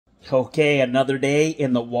Okay, another day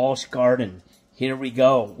in the Walsh garden. Here we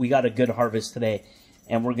go. We got a good harvest today.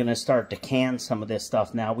 And we're going to start to can some of this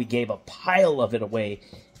stuff now. We gave a pile of it away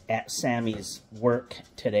at Sammy's work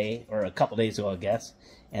today, or a couple days ago, I guess.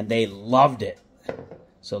 And they loved it.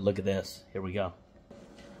 So look at this. Here we go.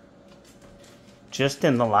 Just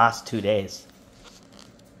in the last 2 days.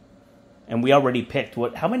 And we already picked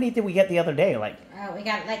how many did we get the other day? We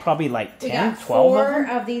got probably like 10, we got 12 4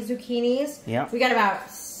 of these zucchinis. Yeah. We got about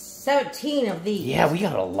 17 of these. Yeah, we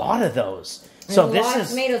got a lot of those. So this is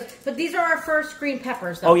tomatoes, but these are our first green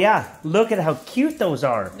peppers, though. Oh yeah, look at how cute those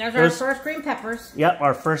are. Those are our first green peppers. Yep,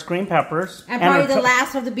 our first green peppers. And probably the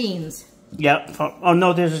last of the beans. Yep. Oh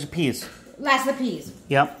no, there's peas. Last of the peas.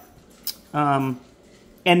 Yep. And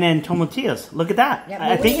then tomatillas. Look at that. Yep,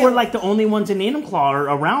 I think we're like the only ones in Enumclaw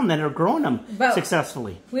around that are growing them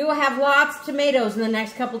successfully. We will have lots of tomatoes in the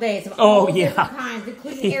next couple days of all different kinds,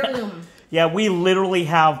 including heirloom. Yeah, we literally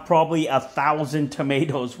have probably 1,000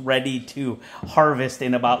 tomatoes ready to harvest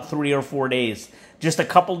in about 3 or 4 days. Just a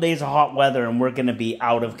couple days of hot weather and we're going to be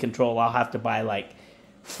out of control. I'll have to buy like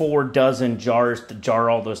 4 dozen jars to jar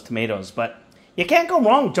all those tomatoes. But you can't go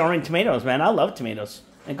wrong jarring tomatoes, man. I love tomatoes.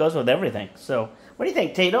 It goes with everything. So, what do you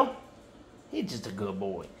think, Tato? He's just a good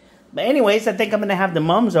boy. But anyways, I think I'm going to have the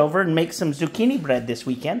mums over and make some zucchini bread this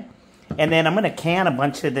weekend. And then I'm going to can a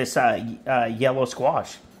bunch of this yellow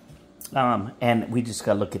squash. And we just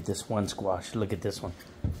got to look at this one squash. Look at this one.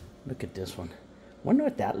 Look at this one. Wonder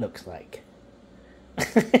what that looks like.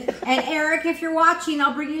 And Eric, if you're watching,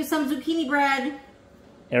 I'll bring you some zucchini bread.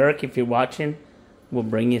 Eric, if you're watching, we'll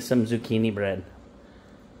bring you some zucchini bread.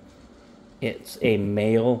 It's a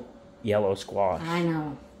male yellow squash. I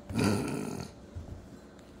know.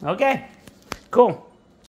 Okay, cool.